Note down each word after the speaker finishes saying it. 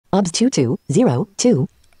OBS2202.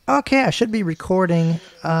 Okay, I should be recording.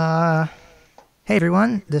 Hey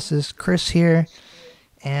everyone, this is Chris here,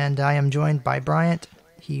 and I am joined by Bryant.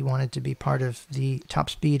 He wanted to be part of the Top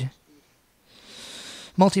Speed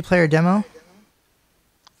multiplayer demo.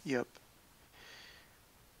 Yep.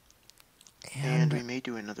 And we may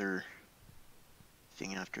do another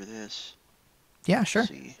thing after this. Yeah, sure.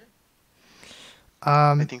 See.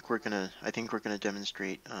 I think we're gonna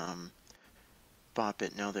demonstrate Bop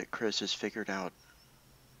It now that Chris has figured out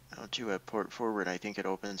how to port forward. I think it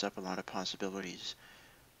opens up a lot of possibilities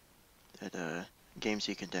that games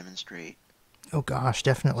he can demonstrate. Oh gosh,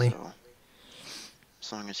 definitely. So,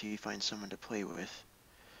 as long as he finds someone to play with.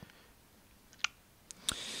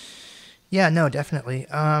 Yeah, no, definitely.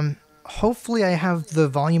 Hopefully I have the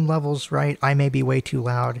volume levels right. I may be way too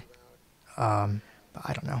loud. But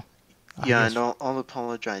I don't know. Yeah, and I'll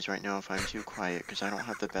apologize right now if I'm too quiet, because I don't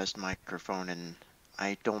have the best microphone, and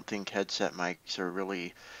I don't think headset mics are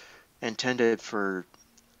really intended for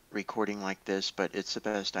recording like this, but it's the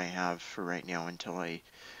best I have for right now until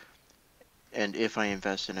if I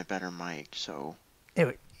invest in a better mic, so...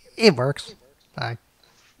 It works. Yeah,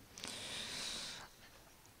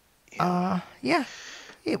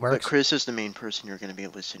 it works. But Chris is the main person you're going to be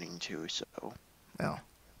listening to, so... Well...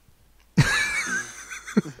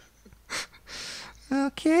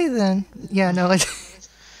 Okay, then. Yeah, no,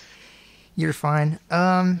 you're fine.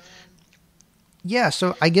 Yeah,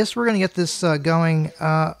 so I guess we're going to get this going.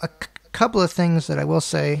 A couple of things that I will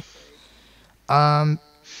say.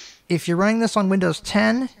 If you're running this on Windows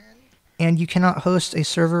 10 and you cannot host a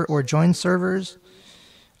server or join servers,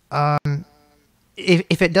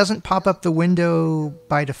 if it doesn't pop up the window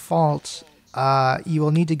by default, you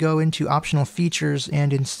will need to go into optional features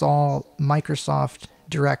and install Microsoft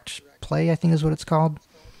Direct Play, I think is what it's called.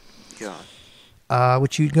 Yeah.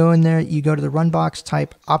 Which you go in there, you go to the run box,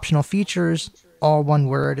 type optional features, all one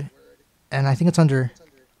word, and I think it's under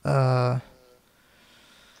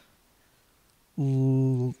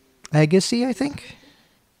Legacy, I think.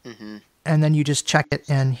 Mm-hmm. And then you just check it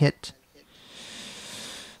and hit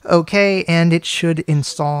OK, and it should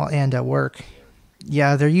install and work.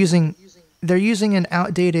 Yeah, they're using an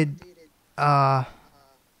outdated.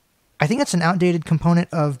 I think it's an outdated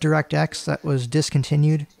component of DirectX that was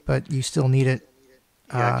discontinued, but you still need it.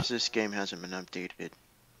 Yeah, because this game hasn't been updated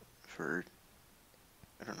for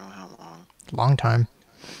I don't know how long. Long time.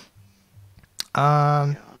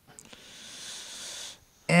 Yeah.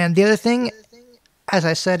 And the other thing, as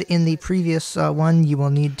I said in the previous one, you will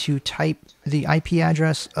need to type the IP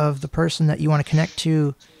address of the person that you want to connect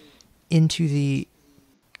to into the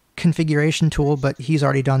configuration tool, but he's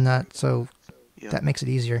already done that, so that makes it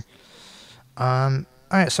easier. All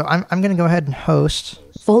right, so I'm going to go ahead and host.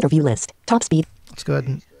 Folder view list. Top speed. Let's go ahead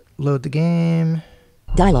and load the game.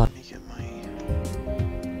 Dialog.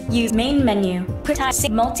 Use main menu. Put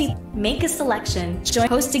multi. Make a selection. Join.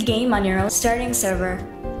 Host a game on your own starting server.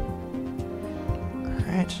 All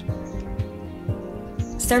right.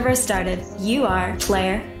 Server started. You are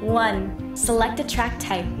player 1. Select a track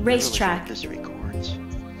type. Racetrack. This records.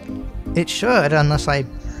 It should, unless I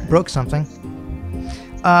broke something.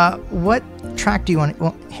 What track do you want?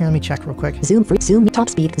 Well, here, let me check real quick. Zoom free. Zoom top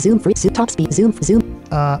speed. Zoom free. Top speed. Zoom.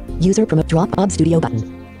 User promote. Drop OBS studio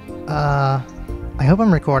button. I hope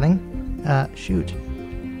I'm recording. Shoot.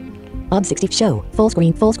 OBS 60 show. Full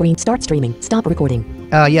screen. Full screen. Start streaming. Stop recording.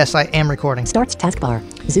 Yes, I am recording. Start taskbar.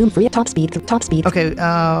 Zoom free. Top speed. Top speed. Okay.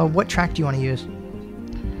 What track do you want to use?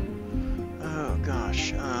 Oh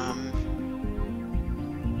gosh.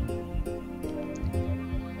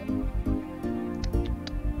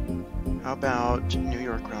 How about New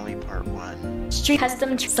York Rally Part 1? Street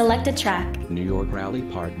custom. Select a track. New York Rally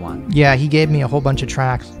Part 1. Yeah, he gave me a whole bunch of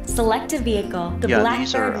tracks. Select a vehicle. The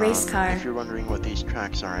Blackbird race car. If you're wondering what these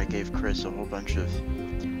tracks are, I gave Chris a whole bunch of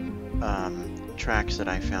tracks that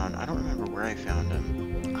I found. I don't remember where I found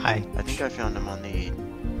them. I think I found them on the...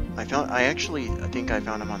 I think I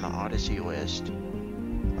found them on the Odyssey list.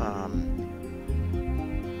 A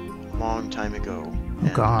long time ago.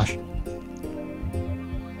 Oh gosh.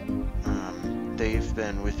 They've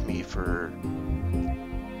been with me for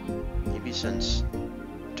maybe since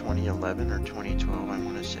 2011 or 2012, I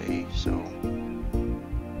want to say, so...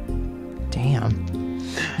 Damn.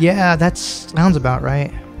 Yeah, that sounds about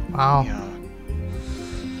right. Wow.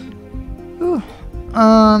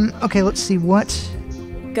 Yeah. Okay, let's see what...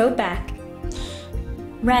 Go back.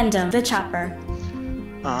 Random. The chopper.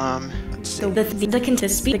 Let's see.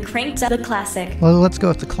 The cranked up. The classic. Well, let's go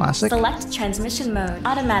with the classic. Select transmission mode.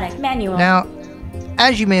 Automatic. Manual. Now,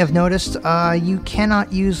 as you may have noticed, you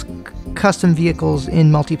cannot use custom vehicles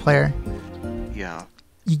in multiplayer. Yeah.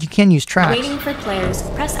 you can use tracks. Waiting for players.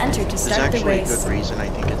 Press enter to There's start the actually a race. good reason. I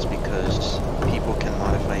think it's because people can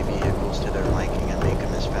modify vehicles to their liking and make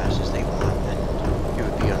them as fast as they want, and it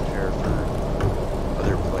would be unfair for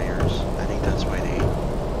other players. I think that's why they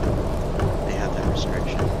have that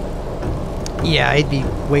restriction. Yeah, it'd be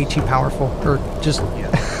way too powerful, or just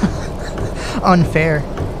Yeah. unfair.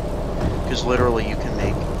 Because literally you can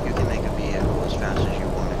make a vehicle as fast as you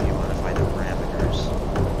want if you modify the parameters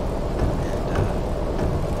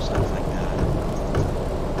and stuff like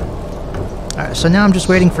that. Alright, so now I'm just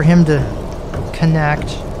waiting for him to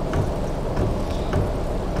connect.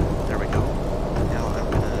 There we go. Now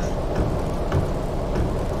I'm gonna.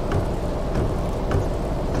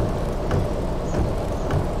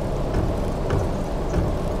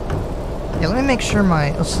 Yeah, let me make sure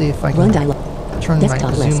my. Let's see if I Run can dialog. turn my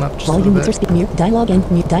Desktop zoom list. up just a Volume little user bit. speak mute. Dialog and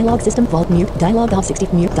mute. Dialog system vault mute. Dialog off 60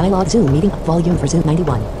 mute. Dialog Zoom meeting volume for Zoom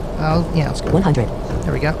 91. Yeah, let's go. 100.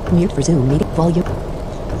 There we go. Mute for Zoom meeting volume.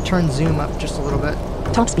 Turn zoom up just a little bit.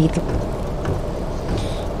 Top speed. Should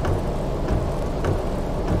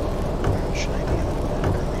I be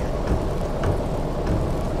automatic or manual?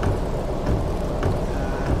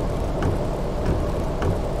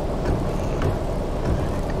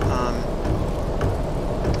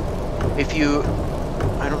 If you,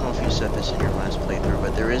 I don't know if you said this in your last playthrough,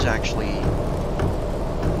 but there is actually,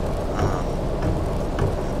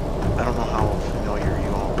 I don't know how familiar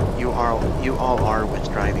you all are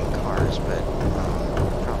with driving cars, but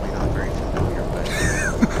probably not very familiar. But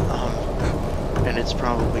and it's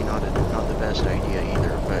probably not the best idea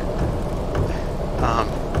either. But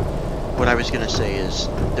what I was gonna say is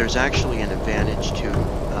there's actually an advantage to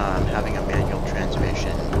having a manual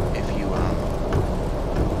transmission if you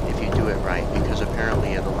do it right, because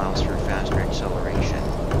apparently it allows for faster acceleration.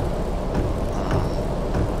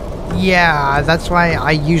 Yeah, that's why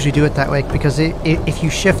I usually do it that way, because if you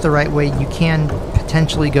shift the right way, you can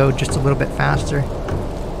potentially go just a little bit faster.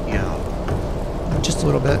 Yeah. Just a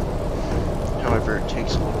little bit. However, it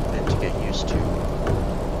takes a little bit to get used to.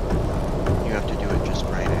 You have to do it just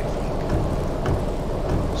right, I think.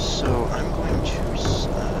 So I'm going to.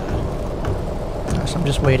 So I'm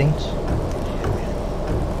just waiting.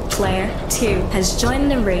 Player 2 has joined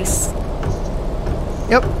the race.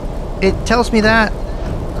 Yep. It tells me that.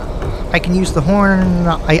 I can use the horn.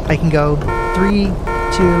 I can go 3, 2, 1.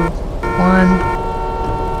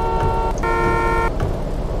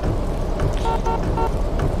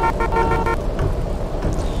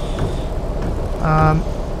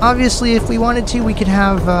 Obviously, if we wanted to, we could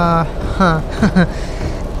have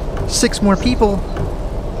 6 more people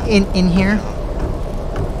in here.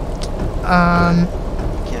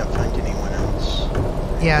 Can't find anyone else.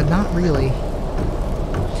 Yeah, not really.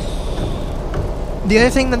 The other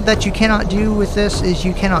thing that you cannot do with this is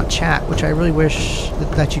you cannot chat, which I really wish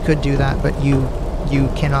that you could do that, but you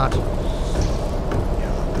cannot.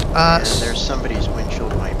 Yeah. And there's somebody's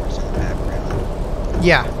windshield wipers in the background.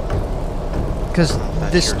 Yeah. Because I don't know if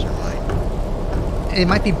that's this... yours or mine. It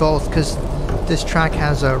might be both, because this track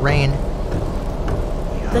has rain.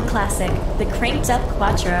 The classic, the cranked up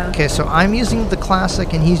Quattro. Okay, so I'm using the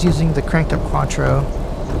classic and he's using the cranked up Quattro.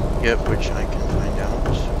 Yep, which I can find out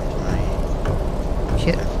with my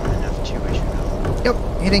Hit. F1 and F2, as you know. Yep,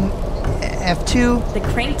 hitting F2. The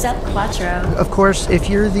cranked up Quattro. Of course, if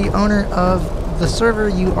you're the owner of the server,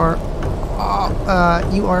 you are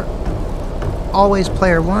always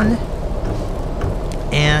player 1.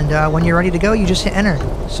 And when you're ready to go, you just hit enter.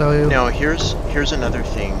 So Now, here's another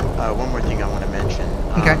thing. One more thing I want to mention.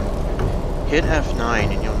 Okay. Hit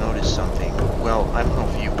F9 and you'll notice something. Well, I don't know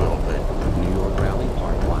if you will, but New York Rally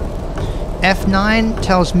Part 1. F9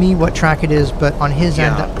 tells me what track it is, but on his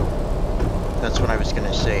yeah, end, that's what I was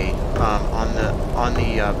gonna say. On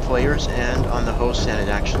the player's end, on the host end, it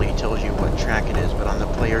actually tells you what track it is, but on the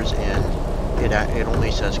player's end, it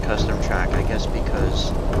only says custom track. I guess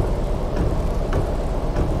because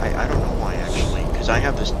I don't know why actually, because I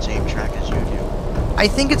have the same track as you do. I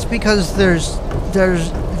think it's because there's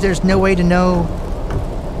no way to know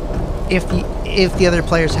if the other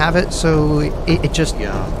players have it, so it just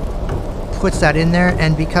Yeah. puts that in there,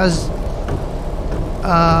 and because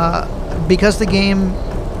the game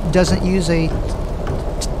doesn't use a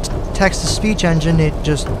text-to-speech engine, it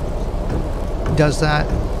just does that.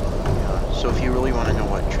 Yeah. So if you really want to know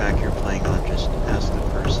what track you're playing on, just ask the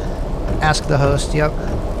person. Ask the host. Yep.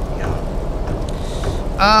 Yeah.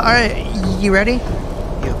 All right, you ready?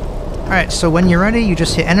 Yep. All right. So when you're ready, you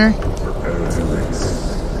just hit enter.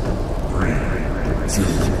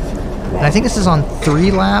 And I think this is on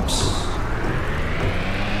 3 laps.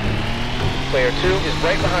 Player 2 is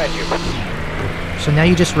right behind you. So now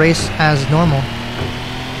you just race as normal.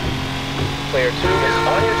 Player 2 is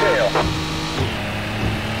on your tail.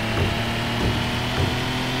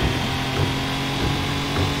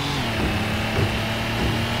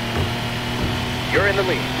 You're in the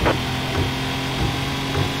lead.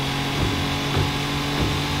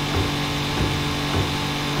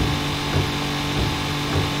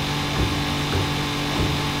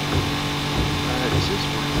 Is this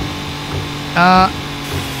working?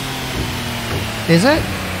 Is it?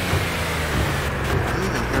 I don't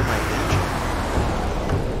even hear my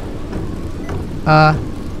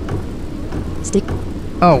engine. Stick.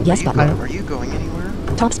 Oh. Yes button. Are you going anywhere?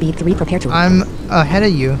 Top speed 3. Prepare to. I'm ahead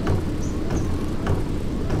of you.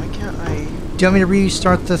 Why can't I? Do you want me to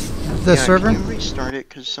restart the Yeah, server? Can you restart it?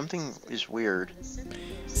 Because something is weird.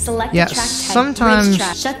 Select Yeah, a track type. sometimes-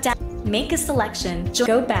 Racetrack. Shut down. Make a selection.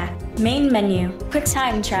 Go back. Main menu. Quick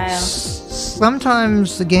time trial.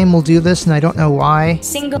 Sometimes the game will do this, and I don't know why,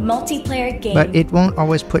 Single multiplayer game. but it won't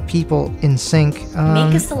always put people in sync.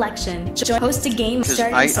 Make a selection. Host a game. Because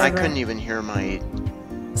Starting I server. couldn't even hear my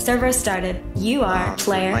Server started. You are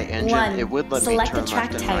player my engine. 1. It would let Select me a turn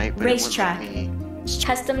track left and type. right, but Racetrack. it wouldn't let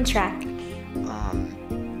Custom track. me.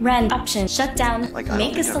 Random option. Shut down. Like, I don't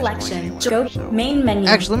Make a think I was going selection. anywhere, Go so- main menu.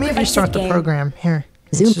 Actually, let me Press restart the game. program. Here,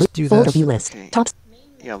 Zoom. let's just do Folder this. view list. Okay. Top.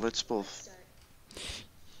 Yeah, let's both.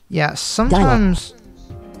 Yeah, sometimes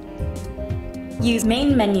Use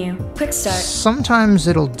main menu. Quick start. sometimes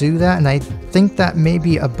it'll do that, and I think that may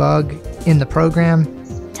be a bug in the program,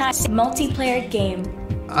 Time. Multiplayer game.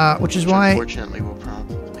 which is Which why, unfortunately will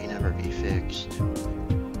probably never be fixed.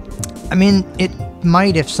 I mean, it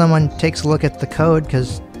might if someone takes a look at the code,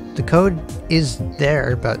 because the code is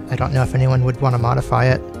there, but I don't know if anyone would want to modify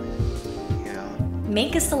it. Yeah.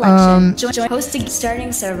 Make a selection. Join hosting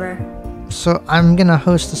starting server. So I'm gonna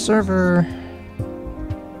host the server.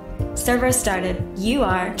 Server started. You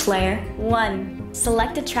are player 1.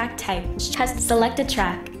 Select a track type. Select a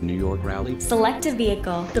track. New York Rally. Select a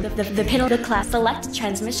vehicle. The pin of the class. Select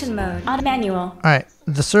transmission mode. Auto manual. All right,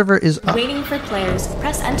 the server is up. Waiting for players.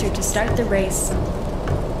 Press enter to start the race.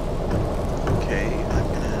 Okay, I'm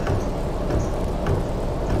gonna.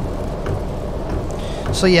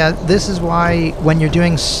 So yeah, this is why when you're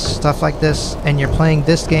doing stuff like this and you're playing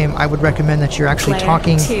this game, I would recommend that you're actually Player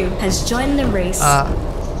talking. 2 has joined the race.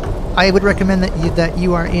 I would recommend that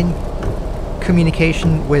you are in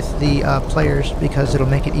communication with the players, because it'll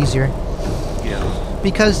make it easier. Yeah.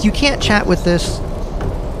 Because you can't chat with this,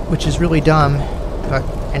 which is really dumb. But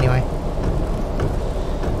anyway.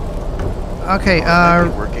 Okay. It might be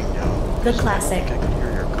working now. The classic. I think I could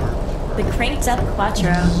hear your car before. The cranked up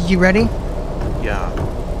Quattro. You ready? Yeah.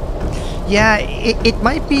 Yeah, it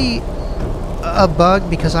might be a bug,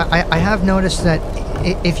 because I have noticed that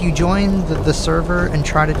if you join the server and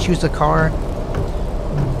try to choose a car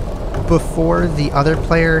before the other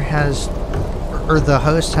player has, or the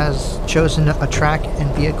host has chosen a track and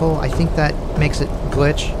vehicle, I think that makes it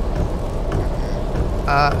glitch.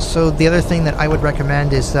 So the other thing that I would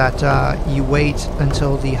recommend is that you wait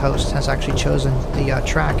until the host has actually chosen the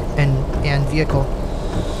track and vehicle.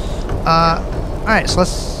 Alright, so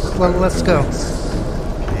let's go.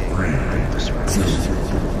 Okay. This works.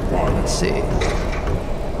 Let's see.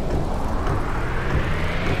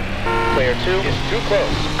 Player 2 is too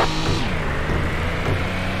close.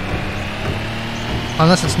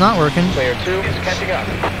 Unless it's not working. Player 2 is catching up.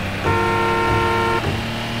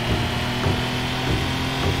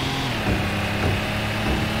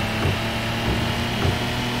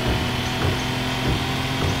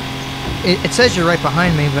 It says you're right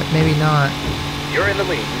behind me, but maybe not. You're in the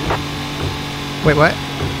lead. Wait, what?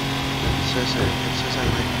 It says I'm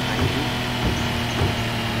right behind you.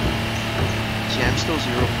 See, I'm still 0%,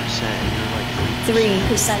 and you're like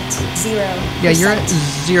 3%. 0. Yeah, you're at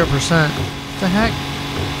 0%. The heck?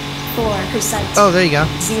 4%. Oh, there you go.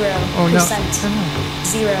 0%. Oh, no. 0%.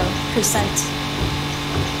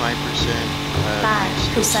 5%.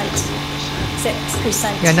 5%.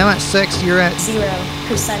 6%. Yeah, now at 6, you're at...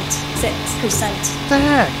 0%. 6%. The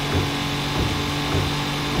heck?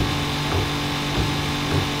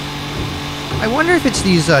 I wonder if it's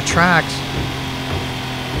these tracks.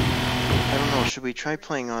 I don't know, should we try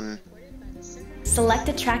playing on Select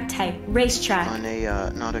a track type. Racetrack.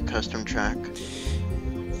 a, not a custom track?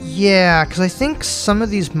 Yeah, because I think some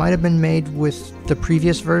of these might have been made with the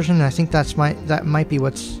previous version. I think that might be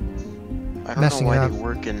what's I don't messing know it why up. they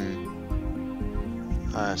work in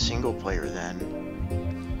single player then.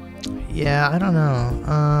 Yeah, I don't know.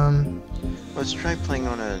 Let's try playing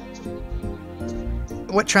on a...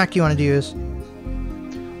 What track do you want to use?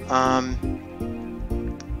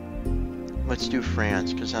 Let's do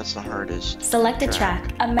France, because that's the hardest. Select a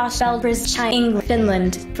track. Belgium, China, England,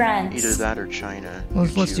 Finland, France. Either that or China.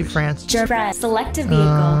 Let's do Choose. France. France. Select a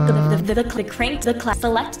vehicle. The crank. The class.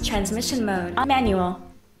 Select transmission mode. Manual.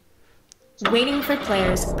 Waiting for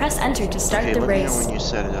players. Press enter to start Okay, the let me know race. when you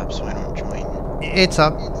set it up so I don't join It's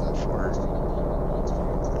up. for...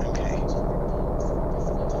 Okay.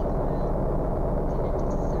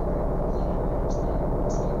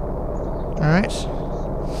 Alright.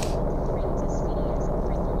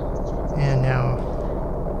 And now...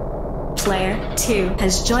 Player 2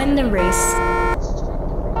 has joined the race.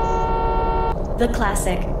 The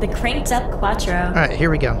classic. The cranked up Quattro. Alright, here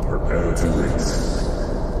we go. Prepare to race.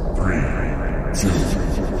 3, 2,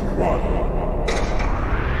 1.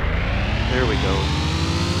 There we go.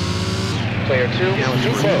 Player 2 Yeah, is too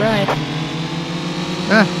it's close. Right.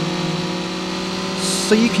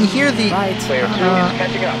 So you can hear the... Right. Player 2 is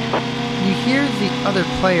catching up. You hear the other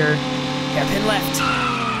player... Hairpin left.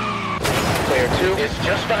 Player 2 is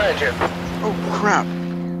just behind you. Oh, crap.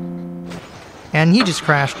 And he just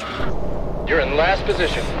crashed. You're in last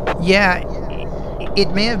position. Yeah, it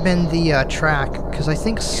may have been the track, because I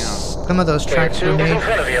think some of those Player tracks 2 were is in made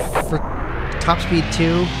front of you. for Top Speed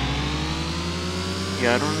 2.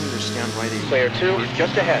 Yeah, I don't understand why they... Player 2 is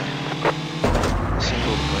just ahead.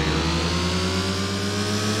 Single player.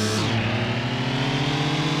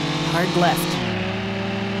 Hard left.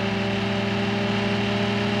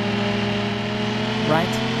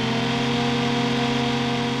 Right.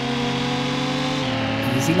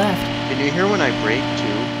 Easy left. Can you hear when I brake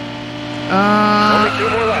too? Only 2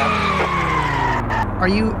 more laps. Are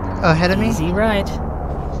you ahead of me? Easy right.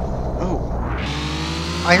 Oh,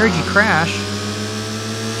 I heard you crash.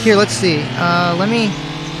 Here, let's see. Let me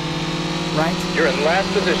Right. You're in last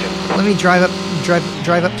position. drive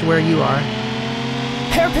up to where you are.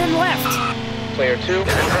 Hairpin left. Player 2 is in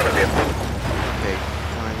front of you. okay.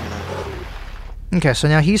 Now I'm gonna... Okay, so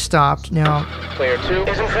now he's stopped. Now, Player 2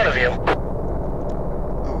 is in front of you.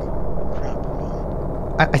 Oh, crap.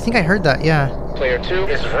 Well, I think I heard that, yeah. Player 2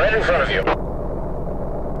 is right in front of you.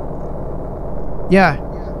 Yeah.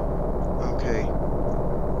 okay.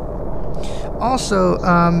 Also,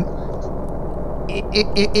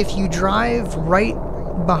 if you drive right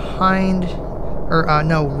behind, or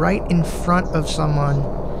no, right in front of someone,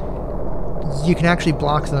 you can actually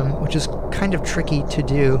block them, which is kind of tricky to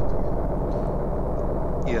do.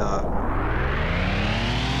 Yeah.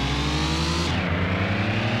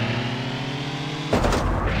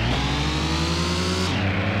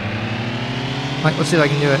 Like, let's see if I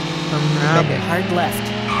can do it. Okay. Hard left.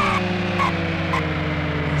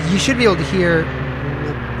 You should be able to hear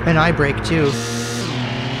an eye brake too.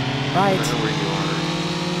 I Right. don't know where you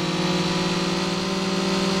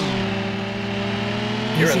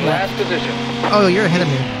You're Easy in left. last position. Oh, you're ahead of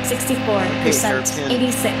me. 64%. hairpin.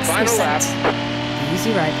 86%. Final lap.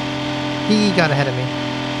 Easy right. He got ahead of me.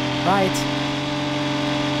 Right.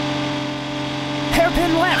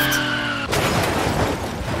 Hairpin left.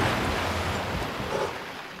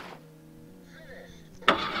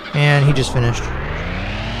 And he just finished. Which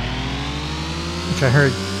I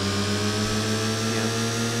heard.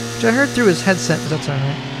 Which I heard through his headset, but that's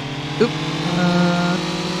alright. Oop.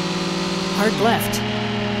 Hard left.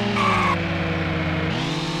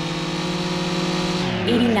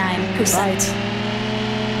 89%.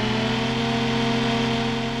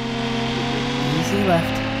 Easy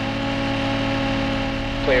left.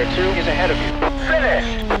 Player 2 is ahead of you.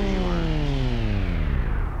 Finished!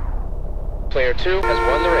 Player 2 has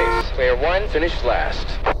won the race. Player 1 finished last.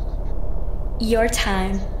 Your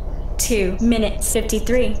time. 2 minutes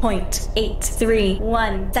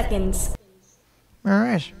 53.831 seconds.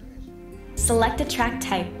 Alright. Select a track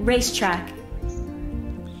type. Racetrack.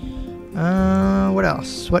 What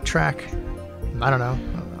else? What track? I don't know.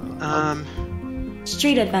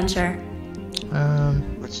 Street adventure.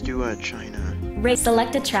 Let's do China. Race.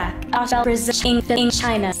 Select a track. Brazil. In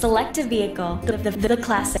China. Select a vehicle. The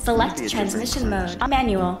classic. Select transmission mode.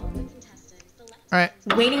 Manual. Alright.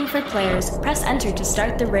 Waiting for players. Press enter to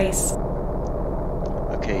start the race.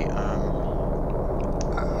 Okay,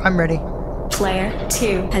 I'm ready. Player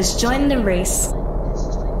 2 has joined the race.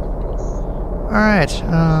 Alright. I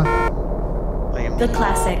am The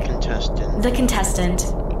classic. contestant. The contestant.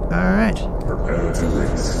 Alright. Prepare to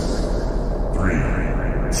race. 3,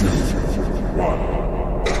 2, 1.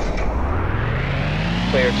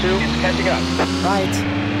 Player 2 is catching up. Right.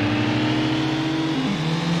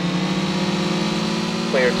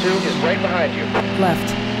 Player 2 is right behind you.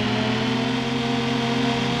 Left.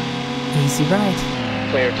 Easy right.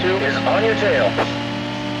 Player 2 is on your tail.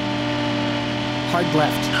 Hard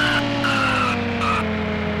left.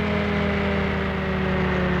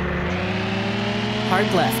 Hard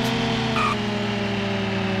left.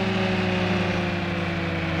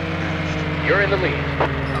 You're in the lead.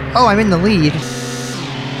 Oh, I'm in the lead. 33%.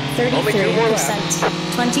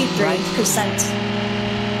 23%.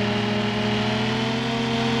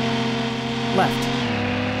 Left.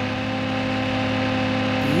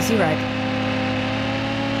 Easy right.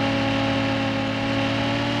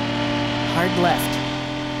 Hard left.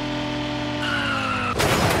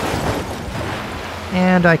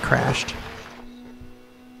 And I crashed.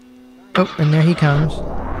 Oh, and there he comes.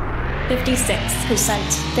 56%.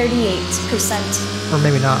 38%. Or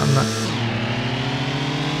maybe not, I'm not.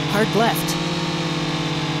 Hard left.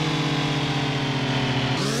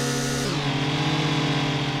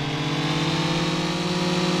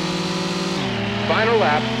 Final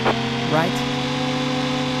lap. Right.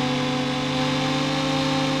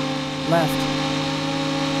 Left.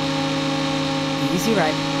 Easy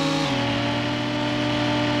right.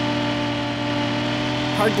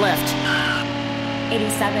 Hard left.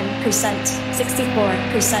 87%.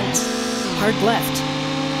 64%. Hard left.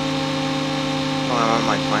 Oh, I'm on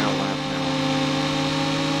my final lap now.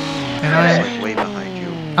 And I'm I'm, like way behind you.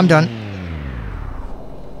 I'm done.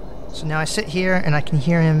 So now I sit here and I can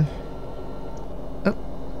hear him. Oh,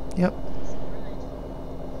 yep.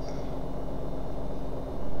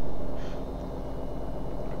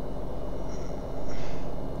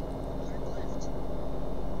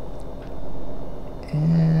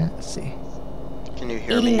 And let's see. Can you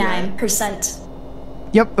hear me? 89%.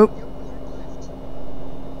 Yep. Oh.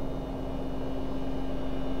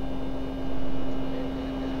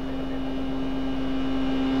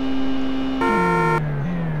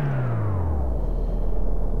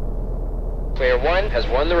 Player 1 has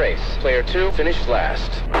won the race. Player 2 finished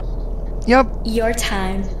last. Yep. Your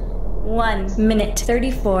time. 1 minute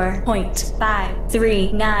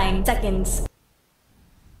 34.539 seconds.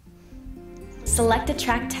 Select a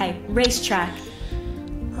track type. Racetrack.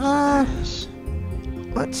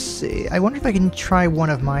 Let's see. I wonder if I can try one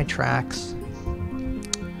of my tracks.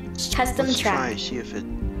 Custom Let's try, track. see if it...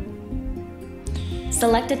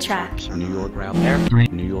 Select a track. New York route there.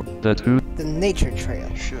 New York. The nature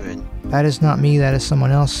trail. should. That is not me. That is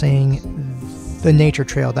someone else saying the nature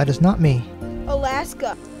trail. That is not me.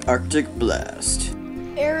 Alaska. Arctic blast.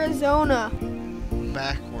 Arizona.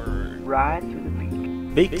 Backward. Ride through the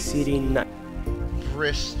beach. Big city night.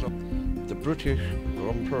 Bristol. The British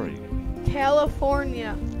Grand Prix.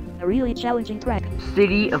 California. A really challenging track.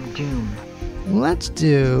 City of Doom. Let's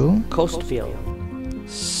do... Coastville.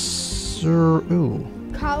 Ooh.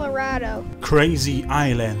 Colorado. Crazy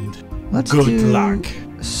Island. Let's Good do luck.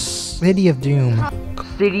 City of Doom.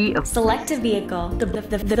 City of... Select a vehicle.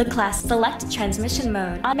 The class. Select transmission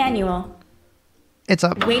mode. On manual. It's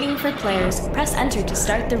up. Waiting for players. Press enter to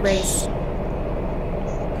start the race.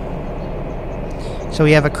 So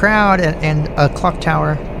we have a crowd and a clock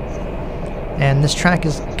tower. And this track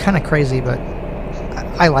is kind of crazy, but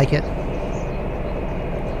I like it.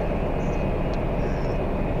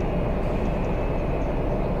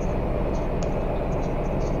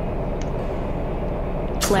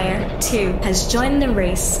 Player 2 has joined the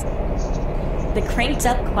race. The cranked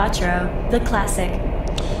up Quattro. The classic.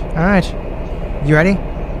 Alright. You ready?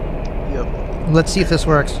 Yep. Let's see if this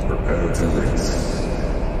works. Prepare to race.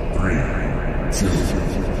 3, 2,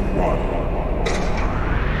 1.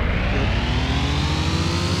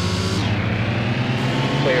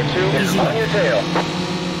 Player 2 is on your tail.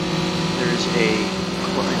 There's a...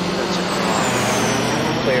 That's a clock.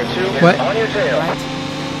 Player 2 is What? on your tail.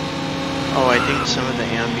 Oh, I think some of the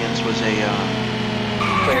ambience was a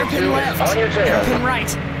Player 2 is on your tail. Hairpin right.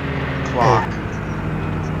 clock.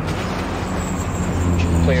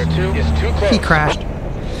 Player 2 is too close. He crashed.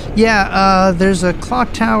 Yeah, there's a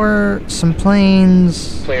clock tower, some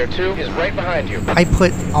planes. Player 2 is right behind you. I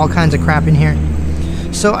put all kinds of crap in here.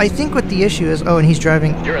 So I think what the issue is... Oh, and he's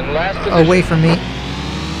driving You're in last position. away from me.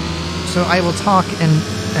 So I will talk and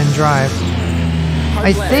drive.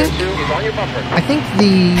 I Player think 2 is on your bumper.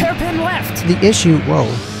 Hairpin left. the issue... Whoa.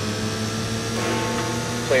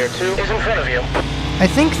 Player 2 is in front of you. I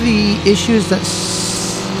think the issue is that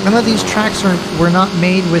some of these tracks were not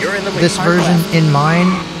made with You're in the lead. this Hard version left. in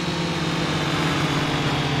mind.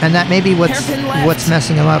 And that may be Hairpin left. what's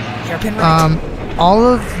messing them up. Hairpin right. All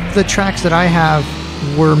of the tracks that I have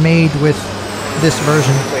were made with this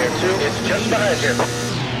version. Player 2 is just behind you.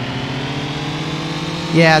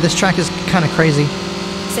 Yeah, this track is kind of crazy. 6%.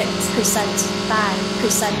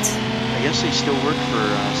 5%. I guess they still work for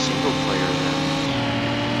single player then.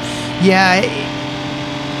 Yeah,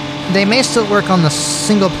 they may still work on the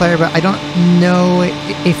single player, but I don't know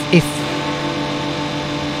if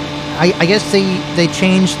I guess they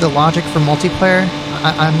changed the logic for multiplayer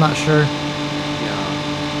I'm not sure. Yeah.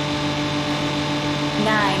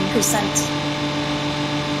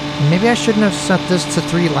 9%. Maybe I shouldn't have set this to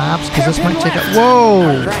 3 laps because this might take a...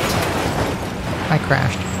 Whoa! I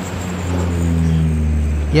crashed.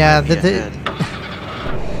 Yeah,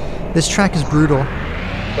 this track is brutal.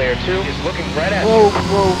 Player 2 is looking right at Whoa, you.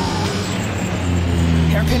 whoa.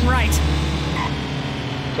 Hairpin right.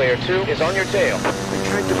 Player 2 is on your tail. I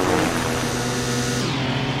tried to brake.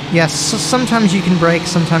 Yes, so sometimes you can brake,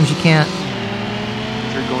 sometimes you can't.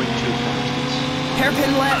 If you're going too fast.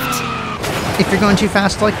 Hairpin left. If you're going too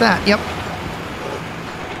fast like that, yep.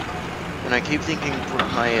 And I keep thinking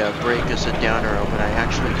my brake is a down arrow, but I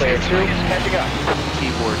actually Player changed 2 my is catching up.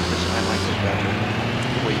 keyboard because I like it better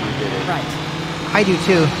the way you did it. Right. I do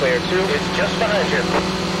too. Player 2 is just behind you.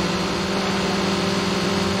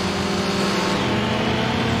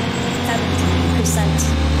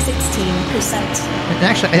 17%. 16%. And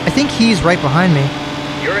actually, I think he's right behind me.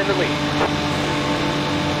 You're in the lead.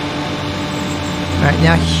 Alright,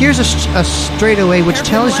 now here's a straightaway which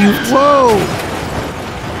tells you... Whoa!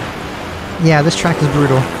 Yeah, this track is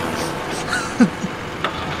brutal.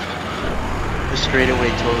 The straightaway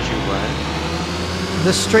tells you what?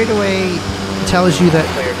 The straightaway tells you that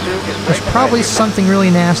Player 2 is there's right probably behind you. something really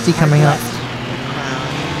nasty coming up.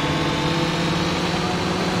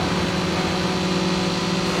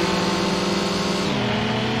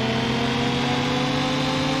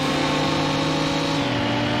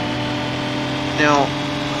 Now,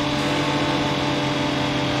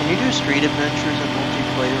 can you do street adventures in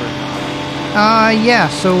multiplayer or not? Yeah,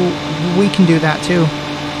 so we can do that too.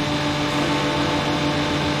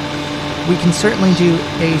 We can certainly do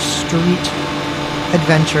a street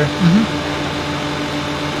adventure.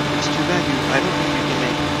 It's too bad I don't think you can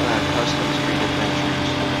make custom street adventures.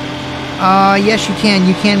 Yes, you can.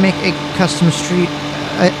 You can make a custom street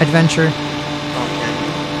adventure. Okay.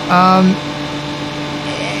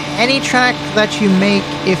 Any track that you make,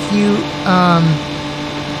 if you,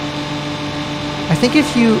 I think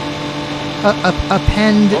if you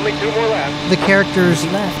append Only 2 more laps. the character's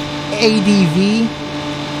ADV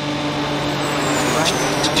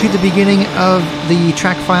to the beginning of the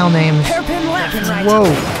track file names. Hairpin left. Right.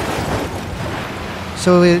 Whoa.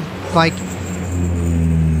 So it, like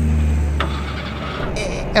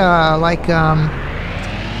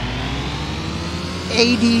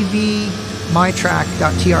ADV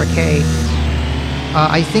mytrack.trk.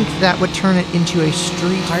 I think that would turn it into a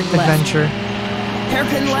street adventure.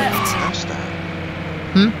 Hairpin left. Past that.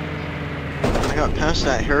 Hmm? I got past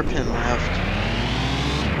that hairpin left.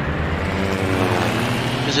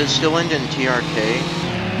 Does it still end in TRK?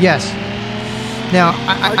 Yes. Now,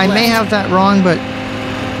 I may have that wrong, but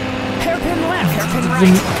Hairpin left. Hairpin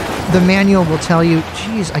right. the manual will tell you.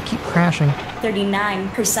 Jeez, I keep crashing. 39%.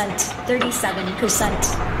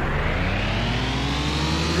 37%.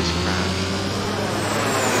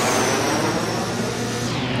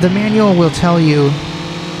 The manual will tell you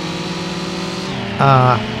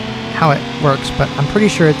how it works, but I'm pretty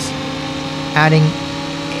sure it's adding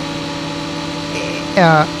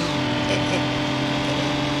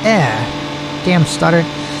damn stutter,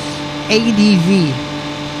 ADV.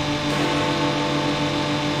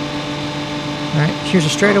 Alright, here's a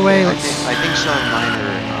straightaway. Okay, I think some of mine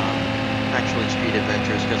are actually street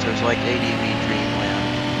adventures because there's like ADV Dreamland.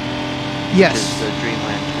 Yes. Which is the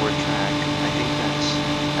Dreamland tour track. I think that's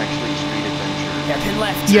actually street adventure. Hairpin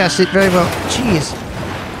left. Yes, it very well. Jeez.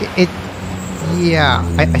 Yeah,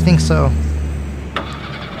 I think so.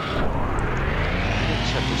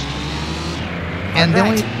 And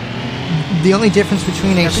the only difference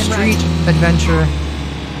between a street adventure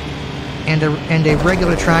and a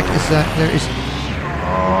regular track is that there is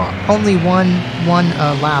only one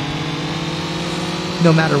lap,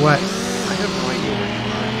 no matter what. I have no idea where you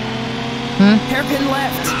are. Hairpin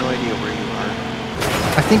left. I have no idea where you are.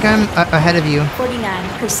 I think I'm ahead of you.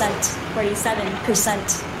 49%.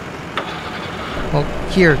 47%. Well,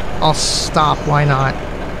 here, I'll stop. Why not?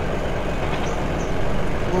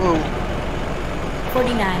 Whoa.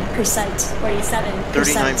 49%. 47%.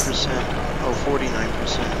 39%. Oh,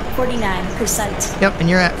 49%. 49%. Yep, and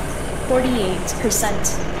you're at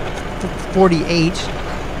 48%. 48.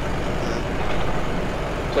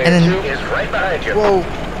 Player And then, 2 is right behind you. Whoa.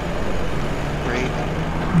 Great.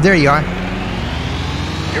 there you are.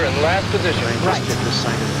 You're in last position. I just hit the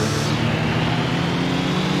side of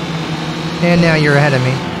And now you're ahead of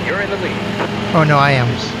me. You're in the lead. Oh no, I am.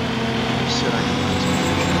 the... You said I'm in last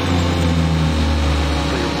position.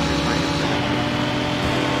 Player 1 is right in front.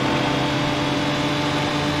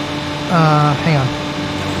 Hang on.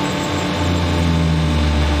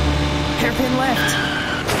 Hairpin left.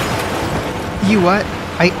 You do what?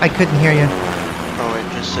 I couldn't hear you. Oh, it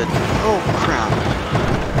just said, oh crap.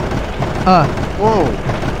 Whoa.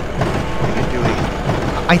 What are you doing?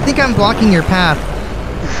 I think I'm blocking your path.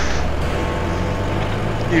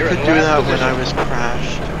 You could do that when I was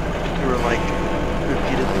crashed. You were like,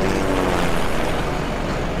 repeatedly.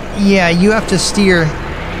 Yeah, you have to steer.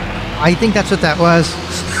 I think that's what that was.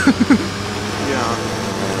 Yeah.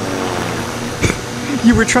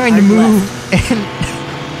 You were trying to move, and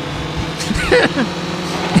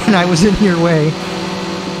and I was in your way.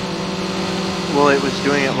 Well, it was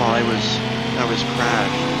doing it while I was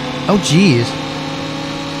crashed. Oh, jeez.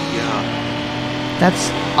 Yeah. That's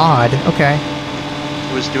odd. Okay.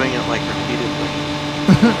 It was doing it like repeatedly.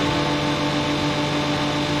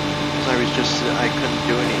 Because I couldn't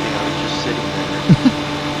do anything. I was just sitting there.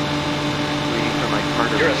 Waiting for my car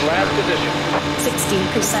to You're in last position.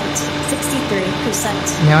 60%,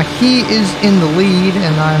 63%. Now he is in the lead,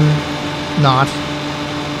 and I'm not.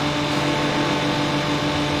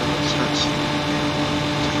 Let's start seeing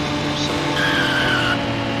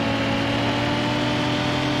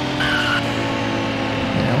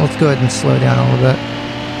Yeah, let's go ahead and slow down a little bit.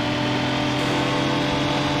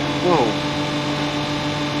 Whoa.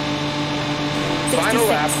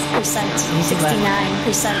 66%,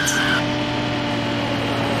 69%.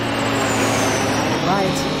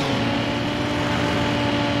 Right.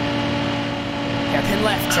 Hairpin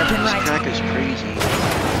left, hairpin This right. track is crazy.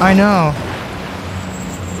 I know.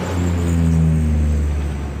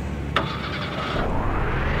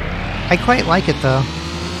 I quite like it though.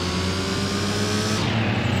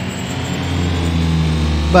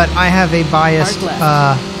 But I have a biased,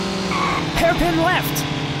 Hairpin left.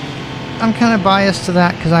 I'm kind of biased to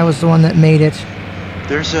that because I was the one that made it.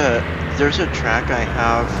 There's a track I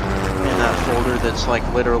have in that folder that's like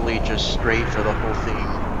literally just straight for the whole thing.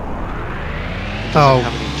 It doesn't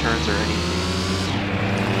have any turns or anything.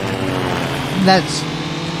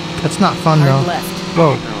 That's not fun though. Left.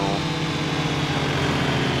 Whoa. No.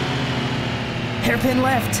 Hairpin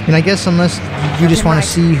left. And I guess unless you just want to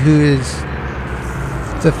see who is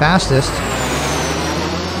the fastest. Yeah,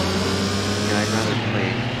 I'd rather play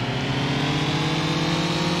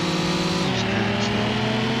these tracks though.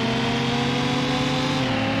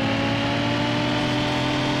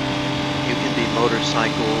 You can be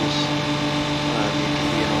motorcycles. You can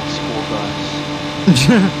be an old school bus, which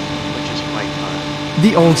is quite fun.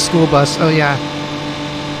 The old school bus. Oh yeah.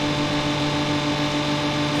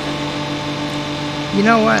 You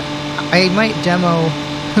know what? I might demo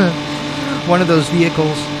one of those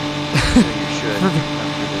vehicles So you should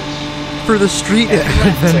after this. for the street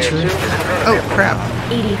adventure. Oh crap.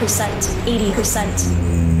 80%,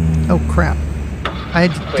 80%. Oh crap. I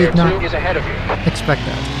did not Player 2 is ahead of you. expect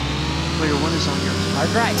that. Player 1 is on your Hard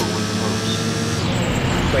right. forward close.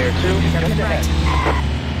 Player 2 is just ahead.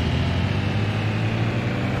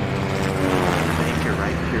 I think you're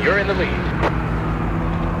right here. You're in the lead.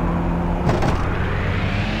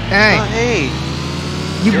 Hey, Hey!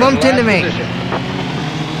 you You're bumped in into last me. position.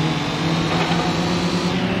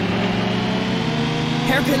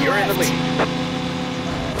 Hairpin You're in the left. lead.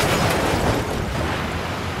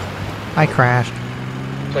 I crashed.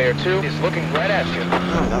 Player 2 is looking right at you.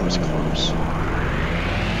 Oh, that was close.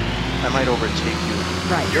 I might overtake you.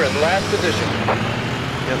 Right. You're in last position.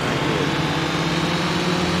 Yep, I did.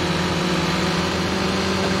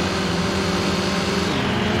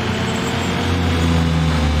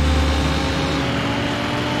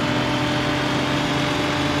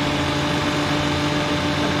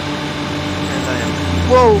 And I am.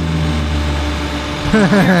 Whoa!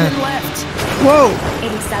 Hairpin left. Whoa!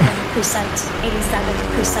 87%,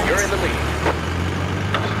 87%. You're in the lead.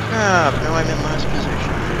 Ah, now I'm in last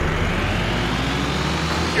position.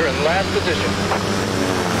 You're in last position.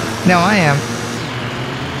 Now I am.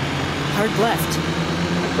 Hard left.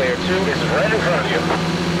 Player 2 is right in front of you.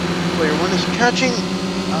 Player 1 is catching.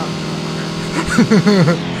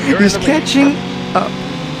 You're in He's the lead. catching up.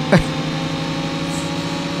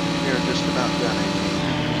 You're just about done, I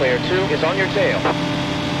think. Player 2 is on your tail.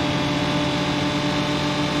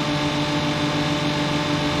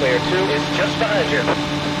 Player 2 is just behind you.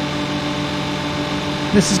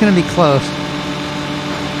 This is gonna be close.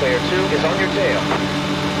 Player 2 is on your tail.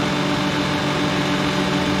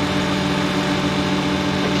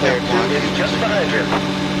 Player 2 is just behind you.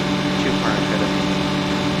 Too far ahead of me.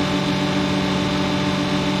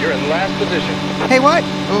 You're in last position. Hey, what?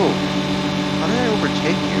 Oh, how did I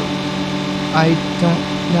overtake you? I don't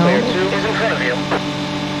Player 2 know. is in front of you.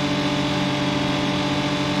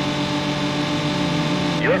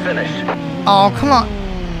 You're finished. Oh, come on.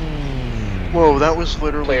 Whoa, that was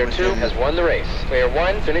literally. Player 2 within- has won the race. Player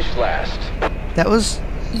 1 finished last. That was...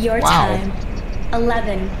 Your wow. time.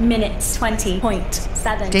 11 minutes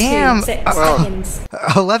 20.72 Damn. seconds.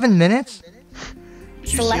 11 minutes? Did you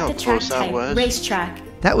see Select how the track close that type. was? Racetrack.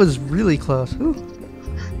 That was really close. Ooh.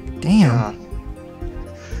 Damn.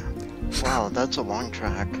 Wow, that's a long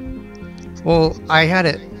track. Well, I had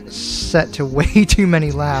it set to way too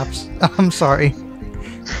many laps. I'm sorry.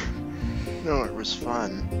 No, it was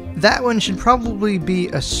fun. That one should probably be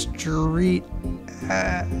a street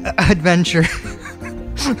adventure.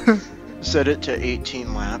 Set it to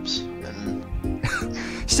 18 laps and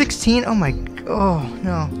 16? Oh my... Oh,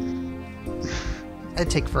 no.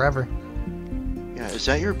 That'd take forever. yeah, is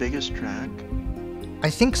that your biggest track? I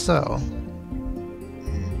think so.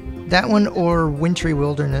 That one or Wintry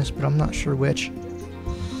Wilderness, but I'm not sure which.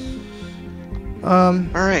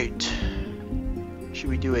 Alright. Should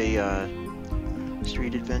we do a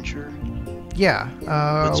street adventure? Yeah.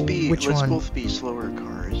 Which let's one? both be slower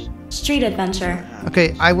cars. Street adventure.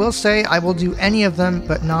 Okay, I will say I will do any of them,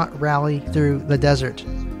 but not rally through the desert.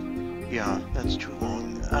 Yeah, that's too long.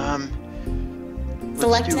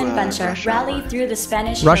 Select let's do, an adventure. Rush Rally Hour. through the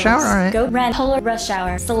Spanish Rush hills. Hour? Alright. Go rent Polar Rush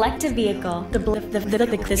Hour. Select a vehicle. The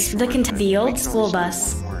old school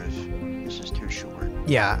bus. More if this is too short.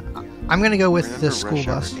 Yeah, I'm gonna go with Remember the school Rush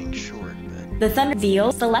Hour bus. being short, but The Thunder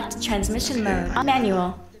Wheel. Select transmission mode.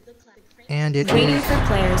 Manual. And it Waiting is... for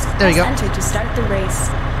players. There you Press go. enter to start the race.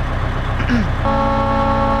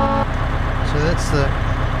 So that's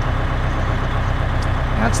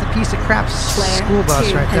the piece of crap Player school bus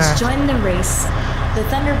 2 right has there. joined the race. The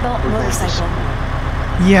Thunderbolt motorcycle.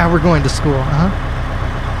 Yeah, we're going to school,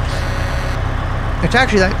 Which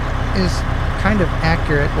actually, that is kind of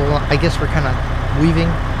accurate. Well, I guess we're kind of weaving.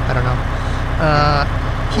 I don't know.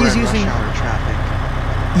 He's we're in using... rush hour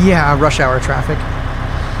traffic. Yeah, rush hour traffic.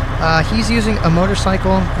 He's using a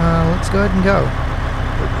motorcycle. Let's go ahead and go.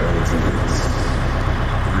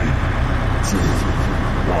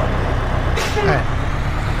 Alright.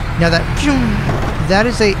 Now that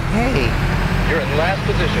is a... Hey! You're in last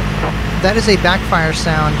position. That is a backfire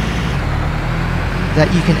sound that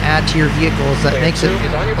you can add to your vehicles that makes it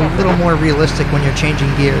a little more realistic when you're changing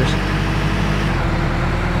gears.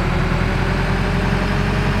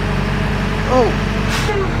 Oh!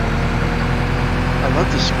 I love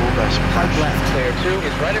the school bus. Hard left. Player 2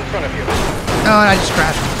 is right in front of you. Oh, and I just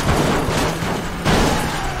crashed.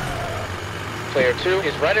 Player 2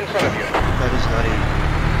 is right in front of you. That is not a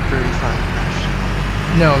very fun crash.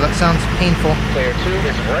 No, that sounds painful. Player 2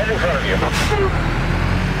 is right in front of you.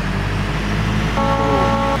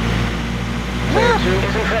 Player 2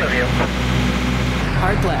 is in front of you.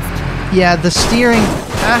 Hard left. Yeah, the steering...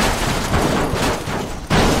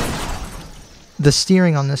 The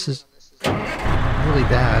steering on this is really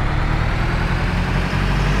bad.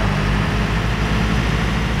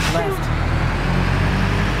 Left.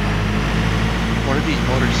 One of these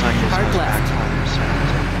motorcycles Hard has left. backfire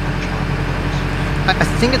sounds like I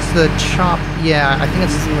think it's the chop... Yeah, I think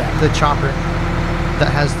it's the chopper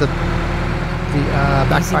that has the Easy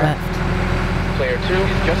backfire. left. Player 2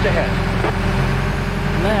 is just ahead.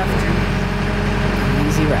 Left.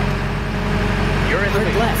 Easy right. You're in the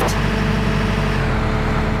Hard lead. left.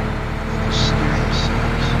 steering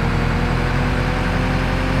sucks.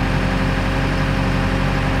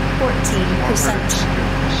 14%.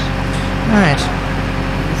 Alright.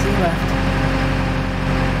 Easy left.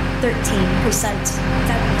 13%.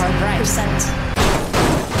 7%.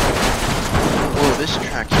 Whoa, this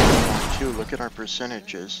track's really long too. Look at our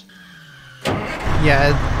percentages.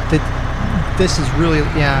 Yeah, this is really...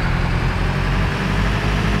 Yeah.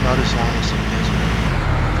 Not as long as the desert.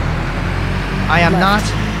 I am not...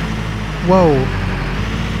 Whoa.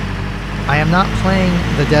 I am not playing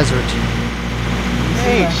the desert.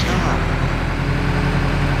 Hey, stop.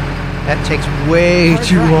 That takes way Hard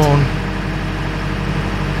too right. long.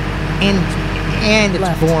 And it's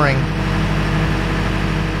Left. boring.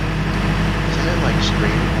 Isn't it like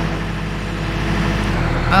straight?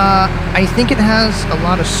 I think it has a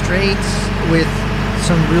lot of straights with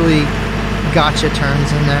some really gotcha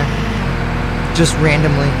turns in there. Just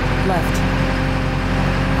randomly. Left.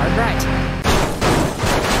 Hard right.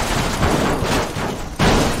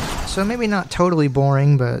 So maybe not totally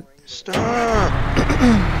boring, but... Stop!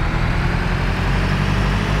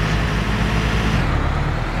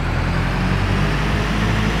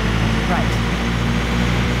 Right.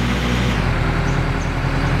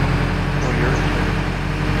 Oh, you're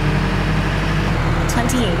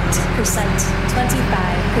 28%.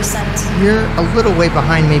 25%. You're a little way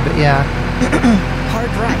behind me, but yeah. Hard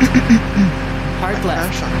right. Hard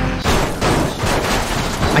left. crash on this.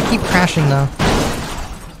 I keep crashing, though.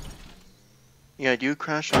 Yeah, do you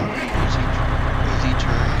crash on pretty easy?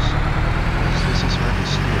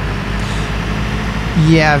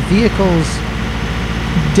 Yeah,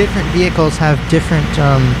 different vehicles have different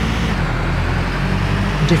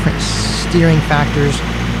steering factors.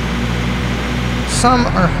 Some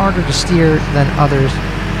are harder to steer than others.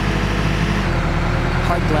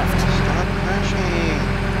 Hard left. Stop crashing.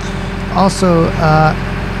 Also,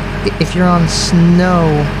 if you're on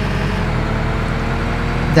snow,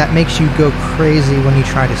 that makes you go crazy when you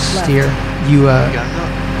try to steer. You Yeah,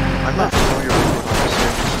 I'm not familiar with what all the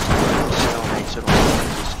surfaces do. I know snow makes it a lot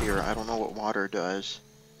harder to steer. I don't know what water does.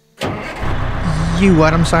 You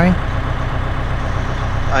what? I'm sorry?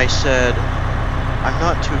 I said, I'm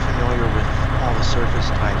not too familiar with all the surface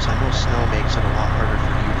types. I know snow makes it a lot harder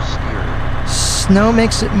for you to steer. Snow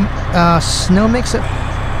makes it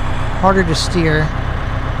harder to steer.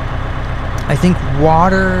 I think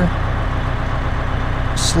water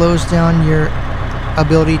slows down your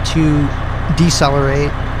ability to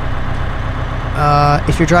decelerate.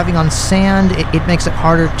 If you're driving on sand, it makes it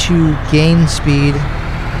harder to gain speed.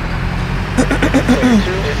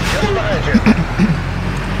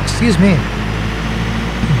 Excuse me.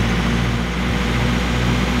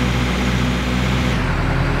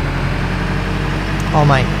 All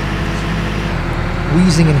my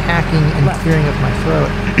wheezing and hacking and clearing of my throat.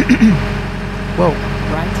 Whoa.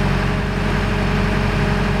 Right.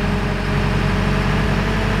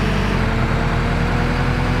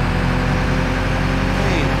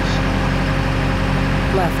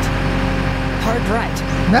 Left. Hard right.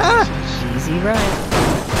 Ah! Easy right.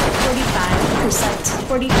 45%.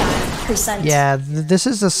 45%. Yeah, this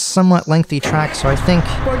is a somewhat lengthy track, so I think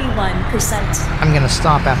 41%. I'm gonna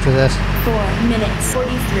stop after this. 4 minutes.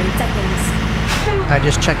 43 seconds. I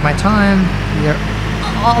just checked my time. We're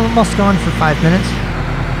almost gone for 5 minutes.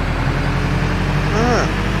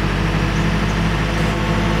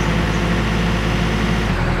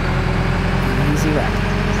 Easy right.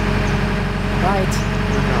 Right.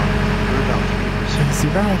 We're about 3%. Easy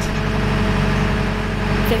right.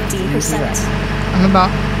 50%. I'm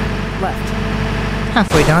about Left.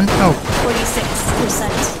 halfway done. Oh,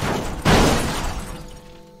 46%.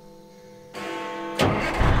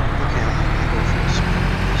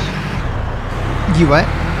 you what?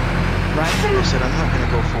 Right. I said I'm not going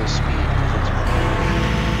to go full speed because it's more.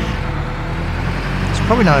 It's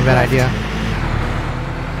probably not a bad idea.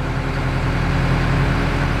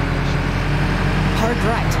 Hard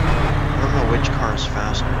right. I don't know which car is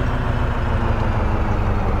faster.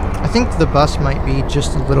 I think the bus might be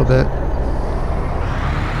just a little bit.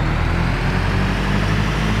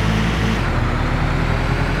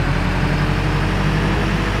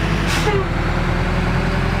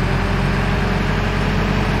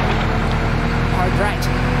 Hard right.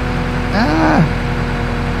 Ah!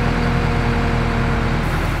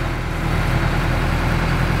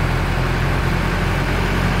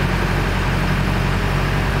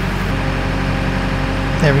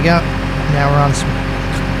 There we go. Now we're on some.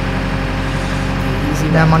 Easy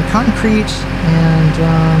Now I'm on concrete and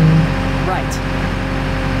right.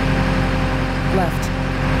 Left.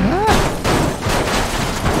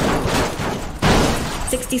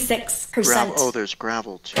 66%. Oh, there's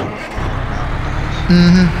gravel too.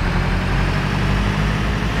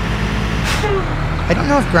 I don't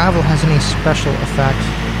know if gravel has any special effect.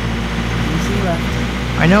 Easy left.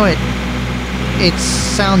 I know it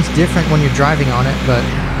sounds different when you're driving on it, but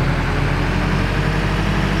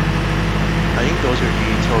I think those are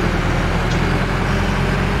being totally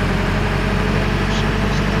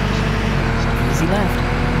Easy left.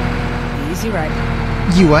 Easy right.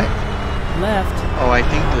 you what? Left. Oh, I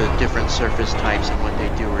think the different surface types and what they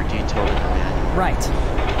do are detailed in the manual. Right.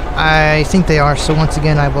 I think they are, so once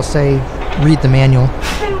again I will say read the manual.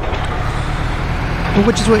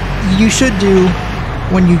 Which is what you should do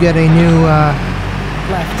when you get a new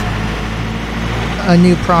Left.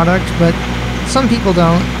 product, but some people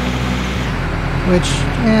don't. Which,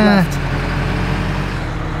 yeah. Left.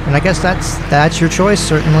 And I guess that's your choice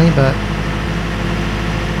certainly, but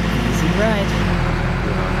Easy right.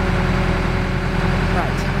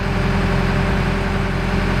 Right.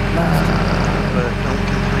 Left. But don't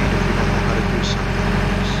complain if you don't know how to do something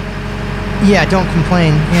else. yeah, don't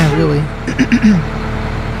complain. Yeah, really.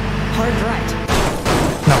 Hard right.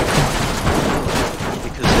 No, come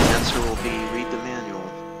Because the answer will be read the manual.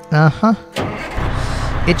 on. Uh-huh.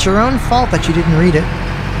 It's your own fault that you didn't read it.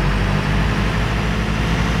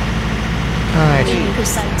 Alright.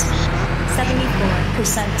 80%.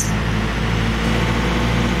 74%.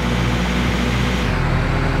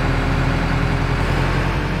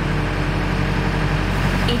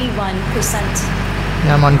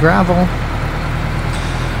 Now I'm on gravel.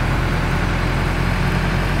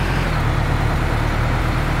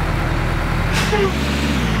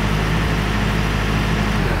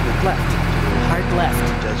 Left. Hard left.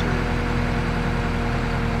 Desert.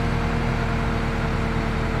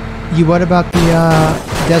 You what about the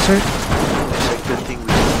desert? It's a good thing we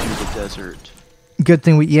didn't do the desert. Good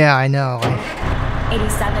thing we. Yeah, I know.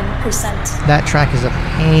 87%. That track is a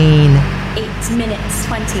pain. 8 minutes,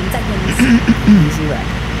 20 seconds. Easy right.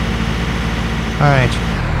 All right.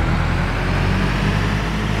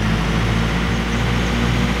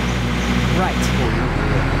 Right.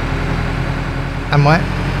 I'm what?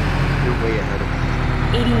 You're way ahead of me.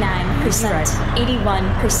 89%. 81%.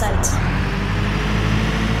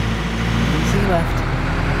 Easy left.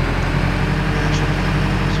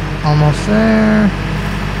 Almost there.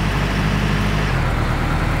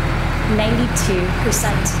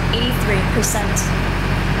 92%. 83%.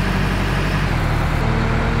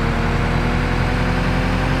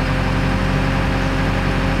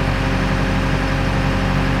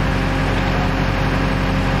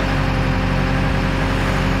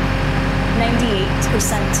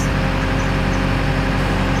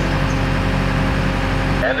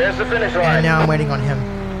 And there's the finish line. And now I'm waiting on him.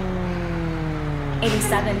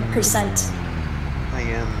 87%. I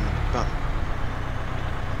am about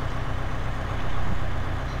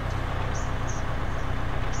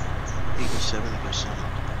 87%.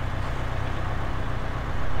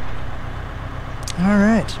 All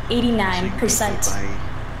right. 89%.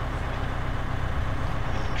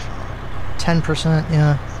 10%,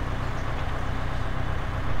 yeah.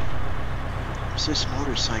 This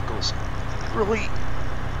motorcycle's really...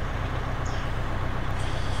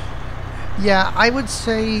 Yeah, I would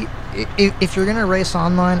say if you're going to race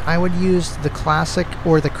online, I would use the Classic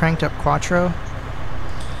or the cranked up Quattro.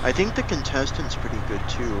 I think the contestant's pretty good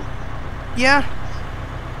too. Yeah.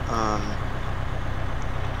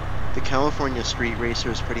 The California Street Racer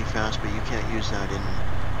is pretty fast, but you can't use that in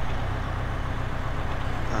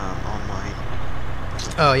online.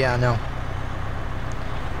 Oh yeah, no.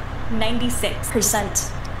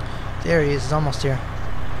 96%. There he is. He's almost here.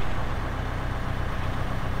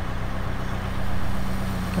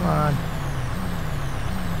 Come on.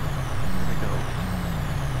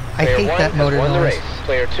 I Player hate one that has motor won the noise. race.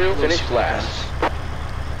 Player 2 finished last.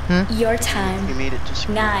 Your time. You made it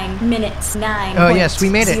to 9 minutes. 9. Oh, yes, we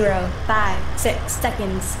made it. 5, 6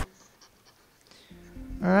 seconds.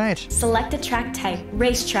 All right. Select a track type.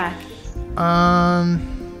 Racetrack.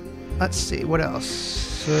 Let's see. What else?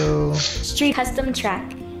 So Street custom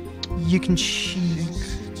track. you can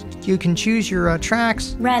choose your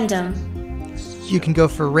tracks. Random. You can go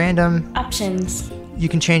for random. Options. You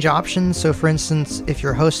can change options. So for instance, if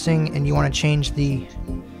you're hosting and you want to change the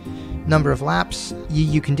number of laps,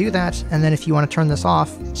 you can do that. And then if you want to turn this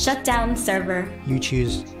off, Shut down server. you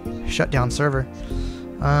choose shut down server.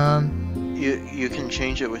 You can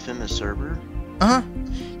change it within the server? Uh-huh. I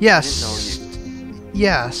Yes. didn't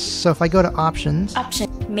Yes. So if I go to options, Option.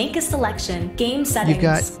 Make a selection. Game settings. you've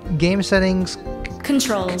got game settings,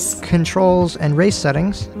 Controls. controls, and race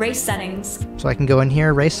settings. Race settings. So I can go in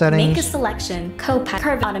here, race Make a settings, selection. Curve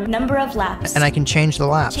bottom. Number of laps. and I can change the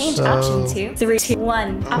laps. Change So option 2, 3, 2,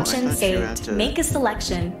 1. I Option thought you had saved. to Make a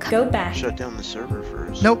selection. Go back. Shut down the server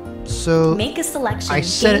first. nope. So Make a selection. I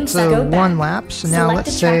set Game it set. to Go back. 1 lap. So now Select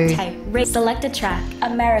let's a track say type. Select a track.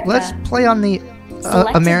 America. let's play on the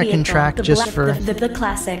Select a American vehicle. track The just black- for the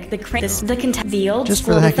classic, the the old Just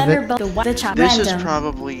for school, the the heck of it. Thunderbolt, the chop. This Random. is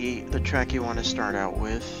probably the track you want to start out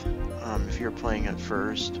with, if you're playing it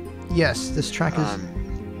first. yes. This track is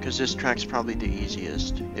Because this track's probably the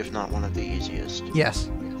easiest, if not one of the easiest.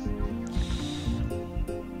 yes.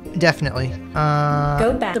 Definitely.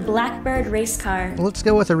 Go back. The Blackbird race car. Let's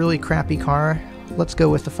go with a really crappy car. Let's go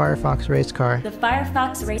with the Firefox race car. The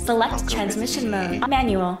Firefox race. Select transmission mode.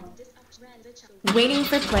 Manual. Waiting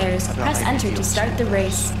for players. Press enter to start the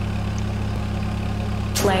race.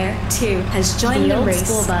 Player 2 has joined the race.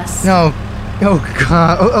 School bus. No. Oh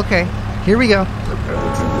god. Oh, okay. Here we go. Prepare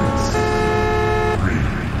to race.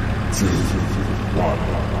 3, 2, 1.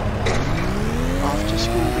 Off to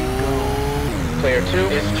school we go. Player 2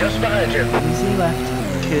 is just behind you. Easy left.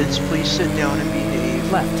 Kids, please sit down and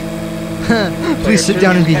behave. Left. Please sit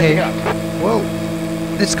down and behave. Catching up. Whoa.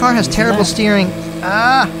 This car has terrible steering.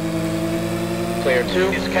 Ah. Player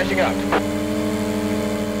 2 is catching up.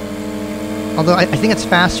 Although I think it's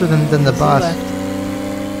faster than the bus. Left.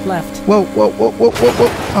 Left. Whoa, whoa, whoa, whoa, whoa, whoa.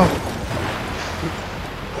 Oh.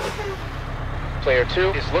 Player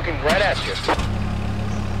 2 is looking right at you.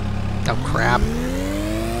 Oh crap.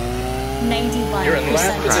 91%. You're in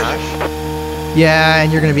last position. Yeah,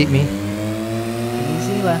 and you're gonna beat me.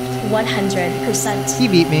 Easy left. 100%. He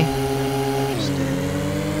beat me.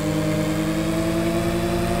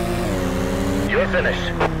 You're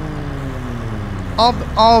finished.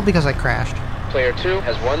 All because I crashed. Player 2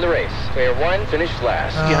 has won the race. Player 1 finished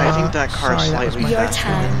last. Yeah, I think that car sorry, that was slightly my Your faster.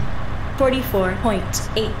 time.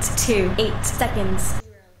 44.828 seconds.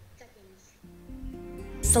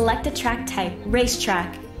 Select a track type.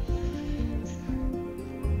 Racetrack.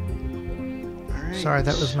 Sorry,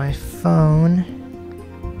 that was my phone.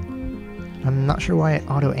 I'm not sure why it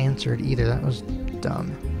auto-answered either. That was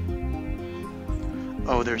dumb.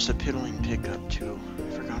 Oh, there's a piddling pickup too. I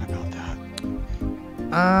forgot about that.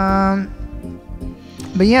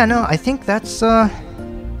 But yeah, no, I think that's, I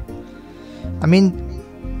mean,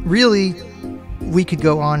 really, we could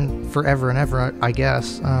go on forever and ever, I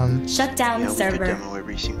guess. Shut down Yeah, the we server. could demo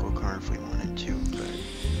every single car if we wanted to, but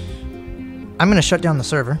I'm gonna shut down the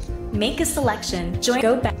server. Make a selection. Join.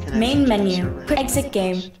 Go back. Main menu. Exit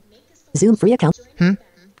game. Zoom free account.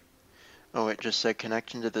 oh, it just said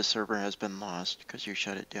connection to the server has been lost because you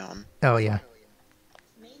shut it down. Oh, yeah.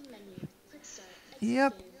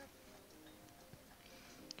 Yep.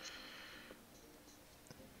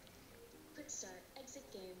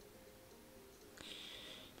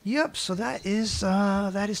 Yep, so that is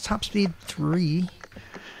Top Speed 3.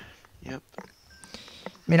 Yep. I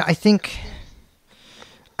mean, I think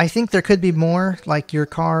there could be more. Like your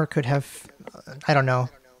car could have, I don't know.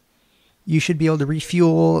 You should be able to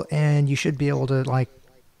refuel, and you should be able to like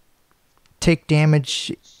take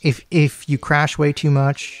damage if you crash way too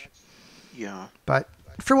much. Yeah. But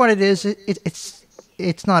for what it is,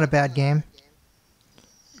 it's not a bad game.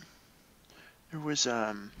 There was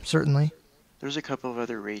Certainly. there's a couple of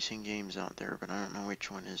other racing games out there, but I don't know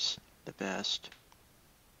which one is the best.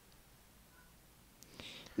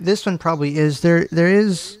 This one probably is. There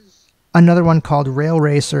is another one called Rail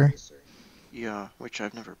Racer. Yeah, which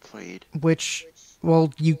I've never played. Which,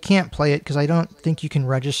 well, you can't play it because I don't think you can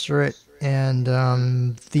register it, and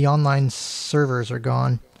the online servers are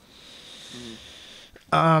gone.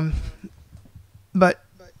 But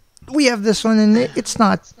we have this one, and it's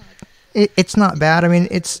not bad. I mean,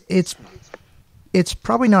 it's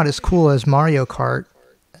probably not as cool as Mario Kart,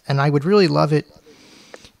 and I would really love it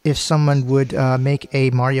if someone would make a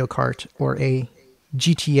Mario Kart or a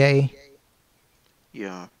GTA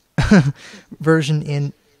Yeah. version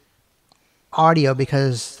in audio,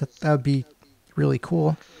 because that would be really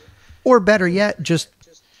cool. Or better yet, just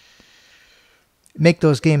make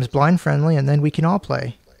those games blind friendly, and then we can all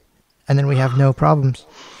play, and then we have no problems.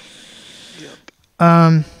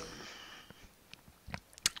 Yep.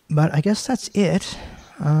 But I guess that's it.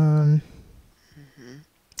 So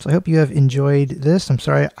I hope you have enjoyed this. I'm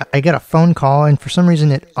sorry, I got a phone call, and for some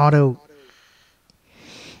reason it auto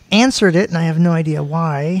answered it, and I have no idea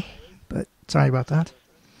why, but sorry about that.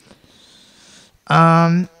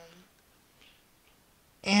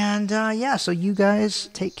 Yeah, so you guys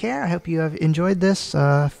take care. I hope you have enjoyed this.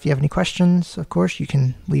 If you have any questions, of course, you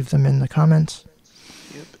can leave them in the comments.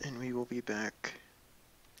 Yep, and we will be back.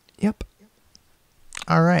 Yep.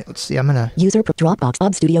 All right, let's see. I'm going to... User Dropbox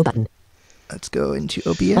Ob Studio button. Let's go into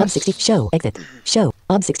OBS. Ob60 show exit. Show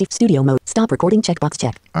Ob60 studio mode. Stop recording checkbox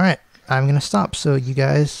check. All right, I'm going to stop, so you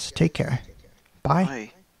guys take care. Bye.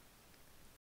 Bye.